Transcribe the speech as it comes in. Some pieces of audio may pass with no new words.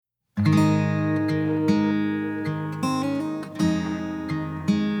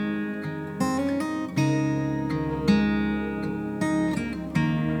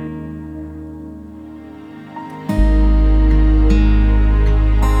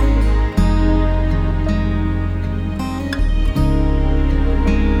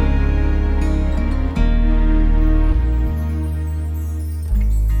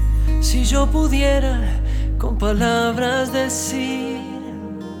pudiera con palabras decir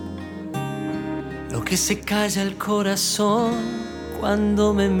lo que se calla el corazón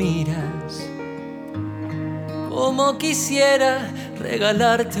cuando me miras. Como quisiera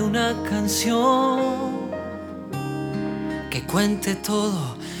regalarte una canción que cuente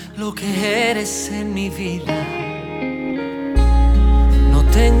todo lo que eres en mi vida. No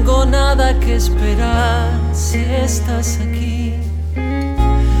tengo nada que esperar si estás aquí.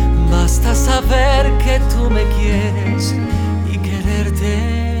 Basta saber que tú me quieres y quererte.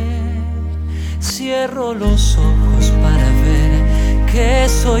 Cierro los ojos para ver que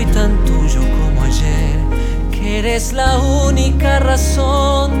soy tan tuyo como ayer, que eres la única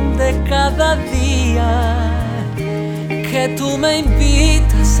razón de cada día, que tú me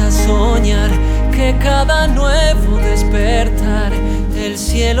invitas a soñar, que cada nuevo despertar el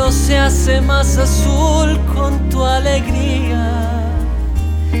cielo se hace más azul con tu alegría.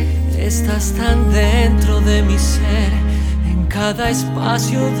 Estás tan dentro de mi ser, en cada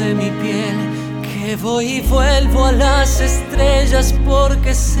espacio de mi piel, que voy y vuelvo a las estrellas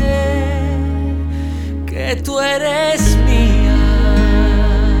porque sé que tú eres mía.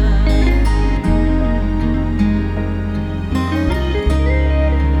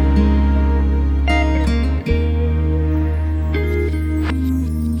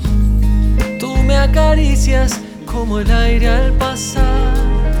 Tú me acaricias como el aire al pasar,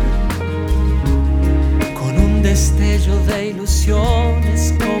 con un destello de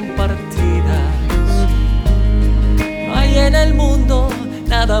ilusiones compartidas. No hay en el mundo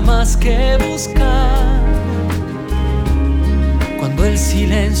nada más que buscar, cuando el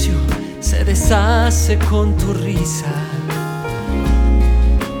silencio se deshace con tu risa.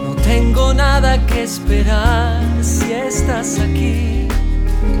 No tengo nada que esperar si estás aquí.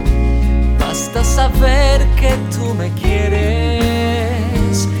 Basta saber que tú me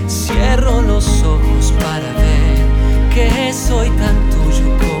quieres. Cierro los ojos para ver que soy tan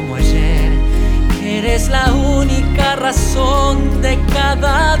tuyo como ayer, que eres la única razón de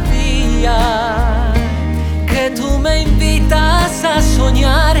cada día, que tú me invitas a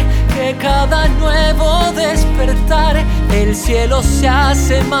soñar, que cada nuevo despertar el cielo se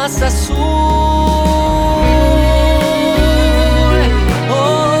hace más azul.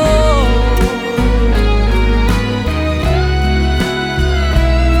 Oh.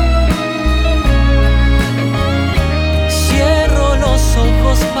 Cierro los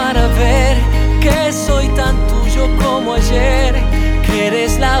ojos para ver que soy tan tuyo como ayer, que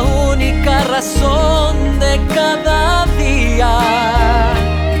eres la única razón de cada día,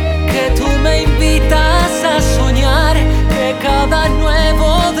 que tú me invitas a soñar, que cada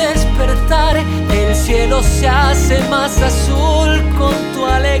nuevo despertar el cielo se hace más azul con tu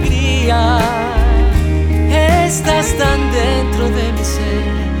alegría. Estás tan dentro de mi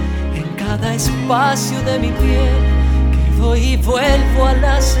ser, en cada espacio de mi piel, que voy y vuelvo a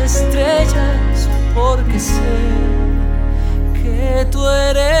las estrellas porque sé que tú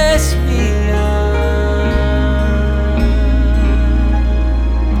eres mío.